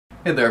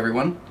Hey there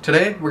everyone.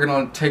 Today we're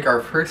going to take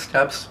our first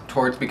steps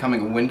towards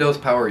becoming a Windows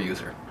power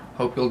user.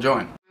 Hope you'll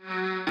join.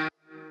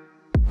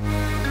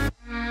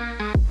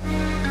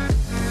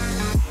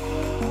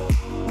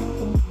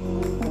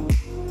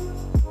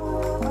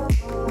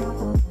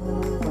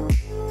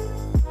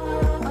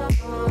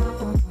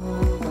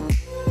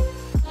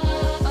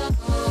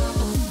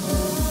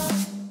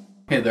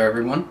 Hey there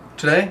everyone.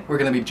 Today we're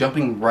going to be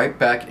jumping right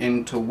back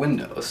into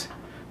Windows.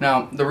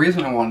 Now, the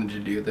reason I wanted to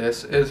do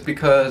this is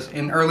because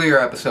in earlier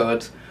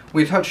episodes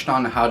we touched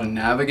on how to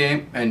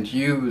navigate and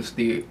use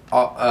the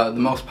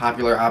most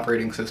popular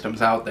operating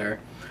systems out there.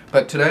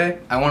 But today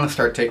I want to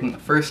start taking the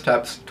first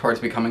steps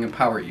towards becoming a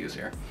power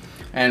user.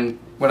 And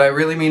what I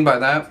really mean by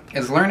that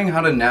is learning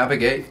how to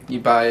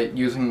navigate by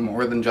using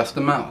more than just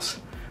the mouse.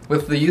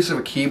 With the use of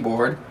a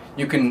keyboard,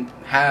 you can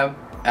have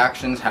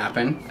actions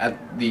happen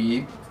at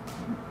the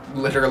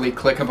literally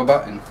click of a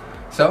button.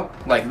 So,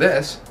 like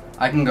this,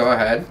 I can go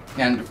ahead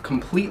and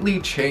completely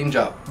change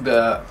up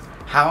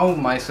how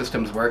my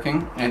system's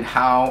working and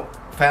how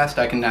fast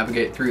I can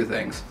navigate through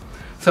things.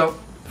 So,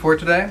 for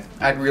today,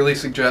 I'd really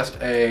suggest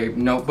a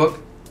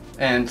notebook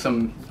and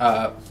some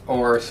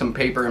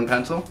paper and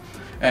pencil,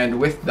 and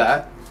with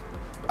that,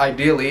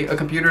 ideally, a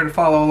computer to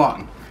follow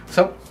along.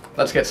 So,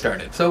 let's get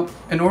started. So,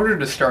 in order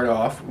to start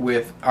off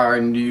with our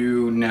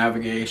new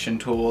navigation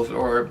tools,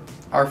 or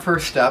our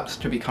first steps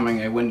to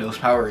becoming a Windows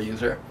power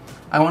user,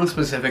 I want to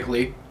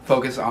specifically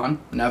focus on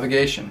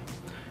navigation.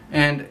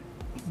 And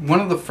one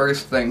of the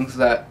first things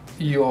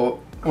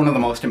one of the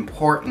most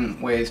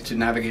important ways to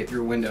navigate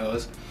through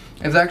Windows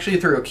is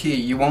actually through a key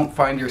you won't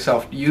find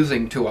yourself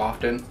using too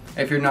often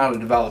if you're not a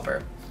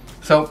developer.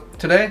 So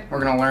today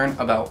we're going to learn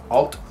about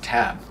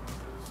Alt-Tab.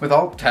 With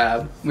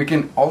Alt-Tab, we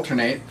can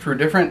alternate through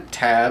different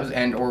tabs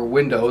and or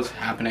windows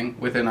happening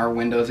within our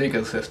Windows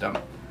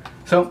ecosystem.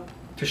 So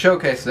to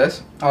showcase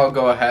this, I'll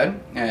go ahead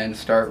and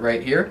start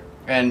right here.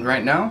 And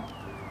right now,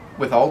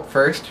 with Alt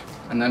first,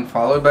 and then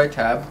followed by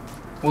Tab,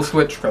 we'll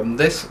switch from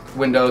this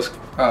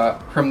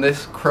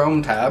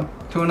Chrome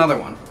tab to another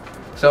one.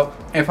 So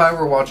if I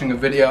were watching a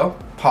video,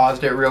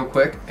 paused it real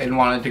quick, and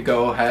wanted to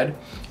go ahead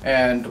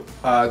and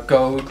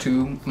go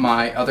to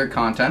my other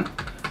content,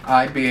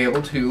 I'd be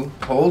able to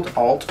hold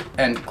Alt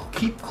and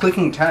keep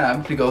clicking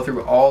Tab to go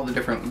through all the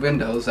different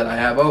windows that I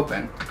have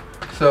open.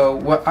 So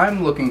what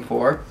I'm looking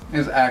for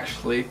is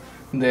actually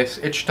this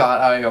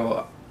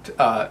itch.io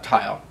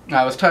tile.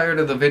 I was tired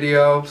of the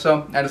video,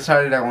 so I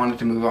decided I wanted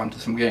to move on to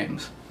some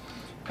games.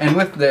 And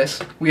with this,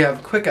 we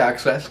have quick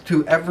access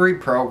to every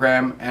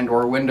program and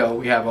or window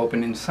we have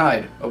open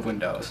inside of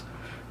Windows,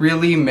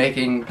 really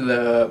making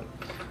the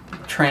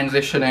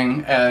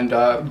transitioning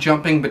and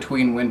jumping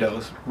between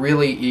windows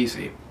really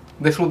easy.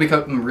 This will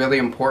become really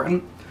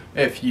important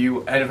if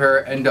you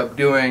ever end up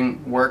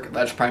doing work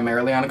that's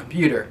primarily on a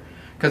computer,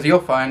 because you'll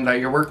find that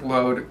your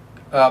workload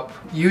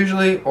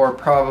usually or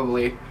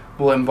probably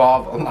will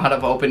involve a lot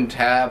of open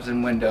tabs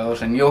and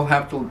windows, and you'll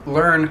have to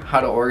learn how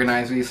to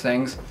organize these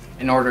things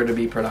in order to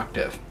be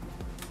productive.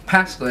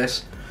 Past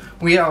this,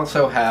 we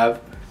also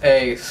have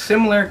a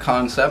similar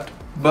concept,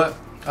 but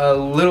a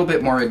little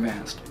bit more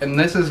advanced, and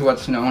this is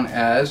what's known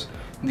as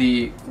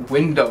the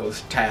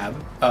Windows tab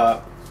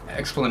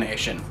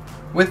explanation.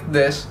 With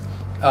this,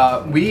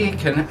 we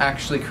can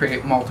actually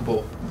create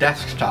multiple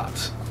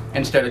desktops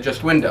instead of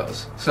just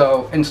windows.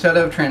 So instead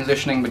of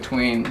transitioning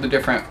between the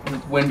different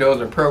windows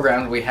or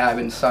programs we have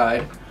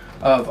inside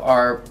of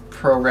our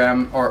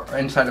program or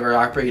inside of our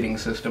operating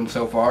system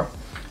so far,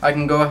 I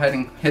can go ahead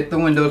and hit the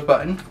Windows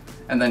button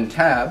and then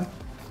Tab,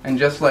 and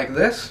just like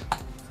this,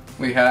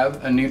 we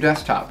have a new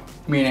desktop,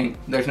 meaning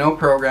there's no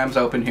programs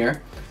open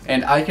here,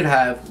 and I could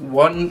have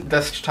one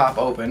desktop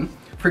open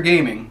for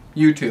gaming,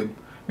 YouTube,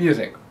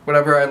 music,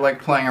 whatever I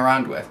like playing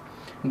around with.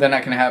 And then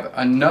I can have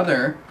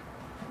another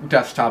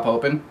desktop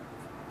open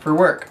for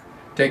work.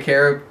 Take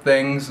care of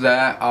things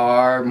that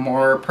are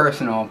more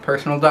personal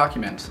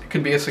documents. It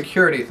could be a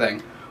security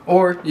thing,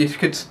 or you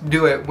could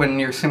do it when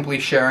you're simply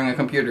sharing a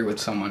computer with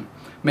someone.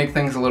 Make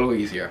things a little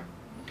easier.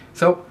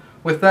 So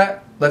with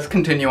that, let's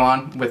continue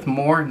on with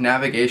more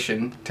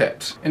navigation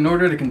tips. In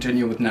order to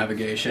continue with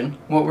navigation,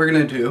 what we're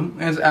going to do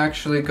is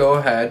actually go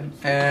ahead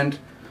and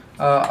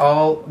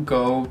I'll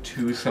go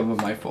to some of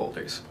my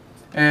folders.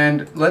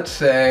 And let's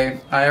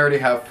say I already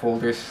have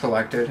folders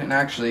selected, and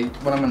actually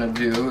what I'm going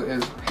to do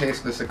is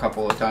paste this a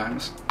couple of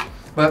times.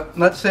 But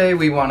let's say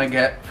we want to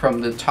get from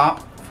the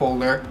top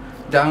folder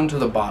down to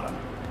the bottom.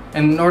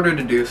 And in order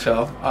to do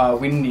so,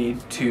 we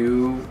need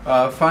to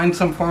find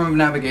some form of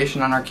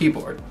navigation on our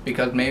keyboard,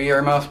 because maybe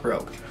our mouse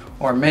broke,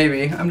 or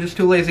maybe I'm just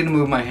too lazy to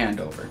move my hand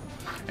over.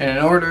 And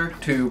in order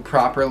to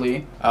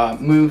properly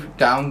move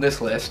down this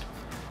list,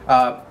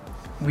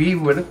 we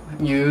would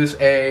use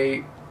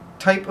a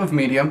type of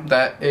medium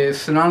that is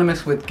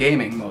synonymous with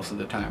gaming most of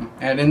the time.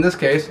 And in this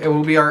case, it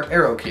will be our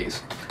arrow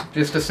keys.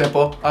 Just a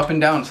simple up and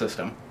down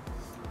system.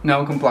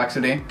 No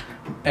complexity,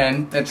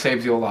 and it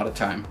saves you a lot of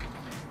time.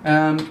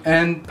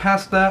 And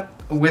past that,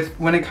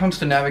 when it comes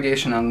to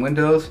navigation on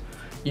Windows,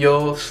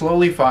 you'll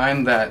slowly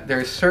find that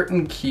there's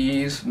certain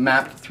keys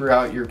mapped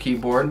throughout your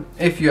keyboard.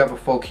 If you have a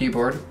full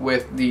keyboard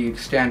with the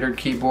standard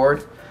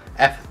keyboard,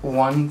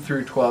 F1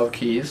 through 12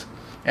 keys,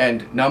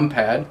 and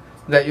numpad,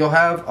 that you'll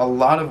have a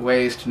lot of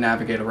ways to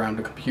navigate around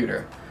a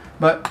computer.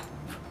 But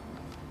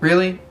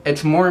really,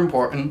 it's more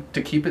important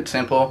to keep it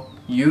simple,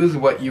 use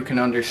what you can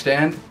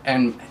understand,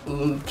 and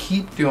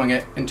keep doing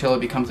it until it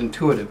becomes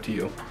intuitive to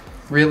you.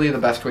 Really the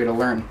best way to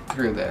learn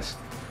through this.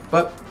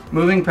 But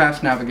moving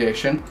past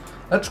navigation,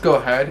 let's go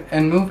ahead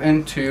and move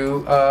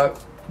into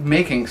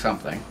making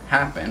something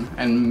happen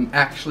and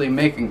actually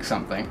making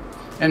something.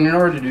 And in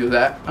order to do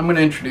that, I'm going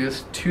to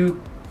introduce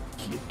two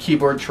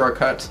keyboard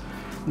shortcuts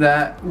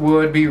that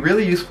would be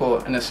really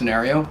useful in a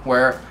scenario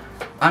where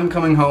I'm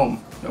coming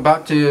home,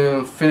 about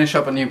to finish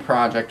up a new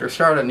project or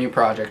start a new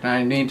project, and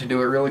I need to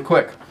do it really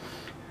quick.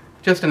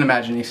 Just an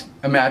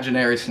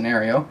imaginary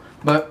scenario,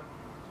 but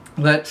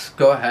let's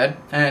go ahead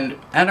and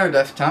at our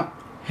desktop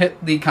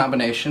hit the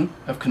combination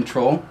of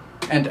Control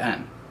and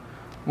N.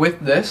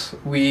 With this,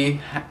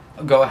 we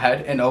go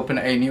ahead and open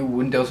a new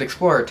Windows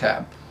Explorer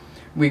tab.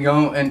 We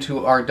go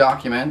into our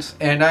documents,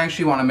 and I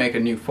actually want to make a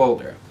new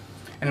folder.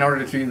 In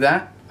order to do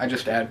that, I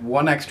just add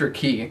one extra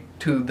key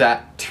to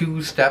that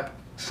two-step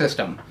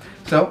system.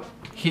 So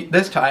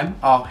this time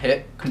I'll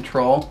hit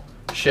Control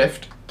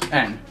Shift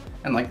N,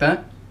 and like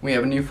that we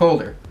have a new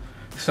folder.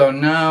 So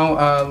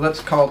now let's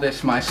call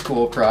this my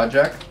school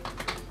project,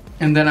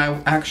 and then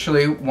I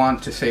actually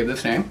want to save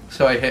this name,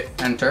 so I hit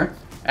Enter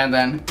and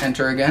then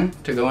Enter again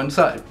to go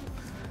inside.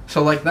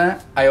 So like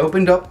that, I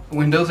opened up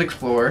Windows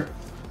Explorer,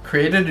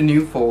 created a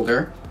new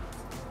folder,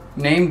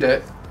 named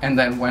it, and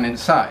then went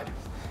inside.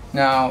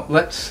 Now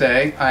let's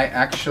say I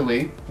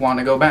actually want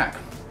to go back.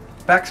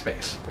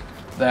 Backspace.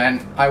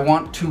 Then I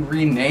want to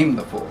rename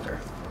the folder.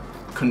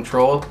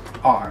 Control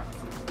R.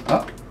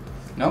 Oh,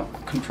 no,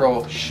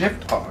 Control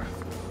Shift R.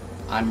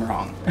 I'm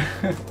wrong.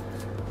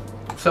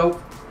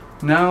 So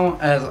now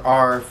as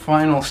our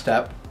final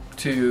step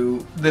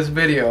to this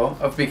video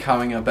of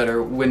becoming a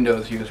better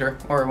Windows user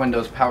or a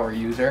Windows Power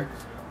user,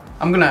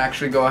 I'm going to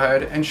actually go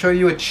ahead and show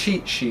you a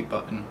cheat sheet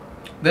button.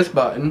 This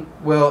button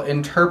will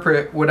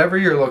interpret whatever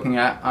you're looking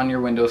at on your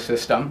Windows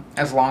system,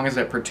 as long as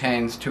it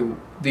pertains to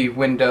the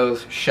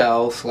Windows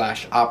shell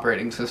 /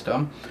 operating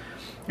system,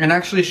 and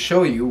actually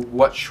show you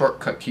what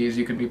shortcut keys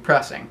you could be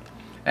pressing.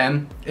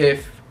 And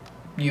if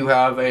you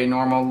have a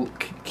normal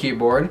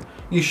keyboard,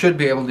 you should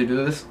be able to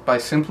do this by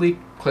simply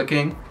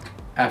clicking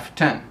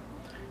F10.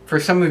 For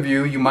some of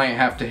you, you might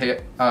have to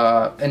hit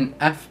an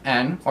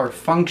FN or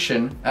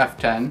function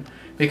F10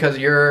 because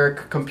your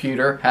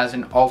computer has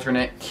an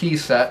alternate key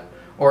set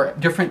or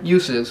different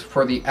uses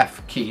for the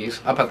F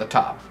keys up at the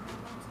top.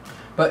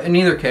 But in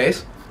either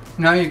case,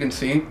 now you can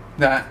see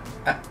that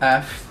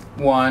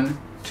F1,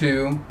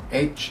 2,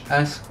 H,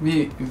 S,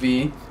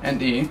 V,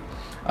 and E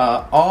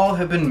all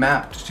have been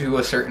mapped to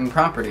a certain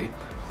property.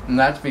 And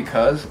that's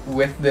because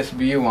with this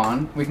view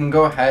on, we can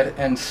go ahead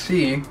and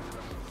see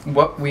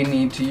what we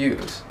need to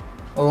use.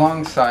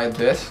 Alongside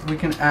this, we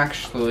can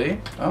actually,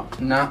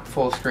 not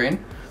full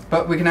screen,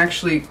 but we can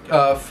actually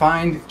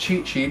find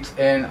cheat sheets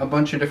in a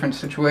bunch of different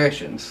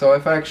situations. So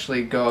if I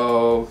actually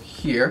go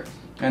here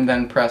and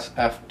then press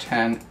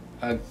F10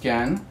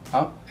 again,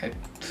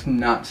 it's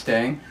not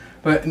staying,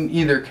 but in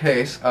either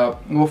case,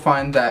 we'll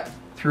find that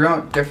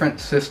throughout different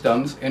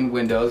systems in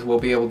Windows, we'll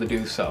be able to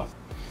do so.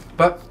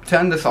 But to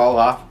end this all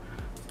off,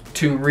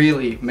 to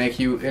really make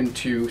you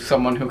into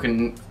someone who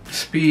can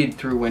speed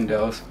through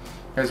Windows,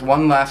 there's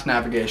one last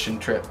navigation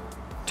tip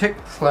 /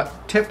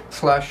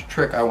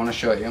 trick I want to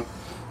show you.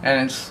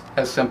 And it's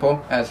as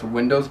simple as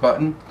Windows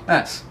button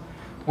S.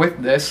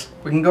 With this,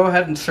 we can go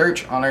ahead and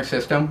search on our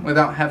system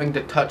without having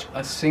to touch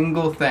a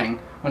single thing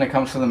when it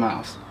comes to the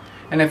mouse.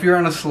 And if you're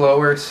on a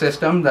slower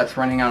system that's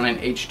running on an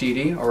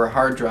HDD or a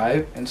hard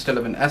drive instead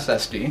of an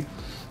SSD,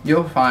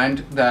 you'll find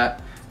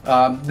that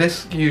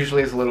this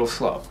usually is a little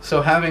slow.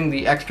 So having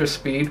the extra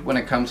speed when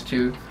it comes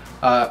to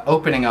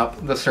opening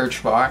up the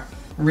search bar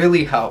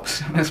really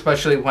helps,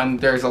 especially when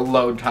there's a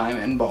load time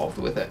involved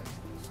with it.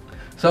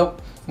 So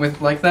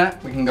with like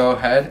that, we can go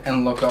ahead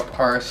and look up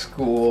our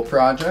school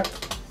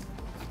project.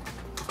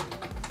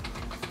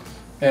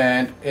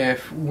 And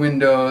if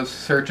Windows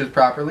searches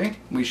properly,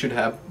 we should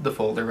have the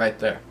folder right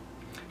there.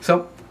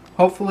 So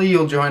hopefully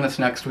you'll join us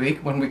next week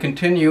when we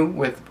continue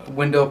with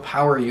Windows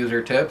Power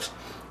User tips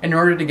in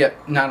order to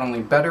get not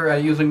only better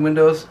at using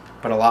Windows,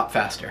 but a lot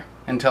faster.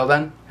 Until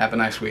then, have a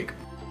nice week.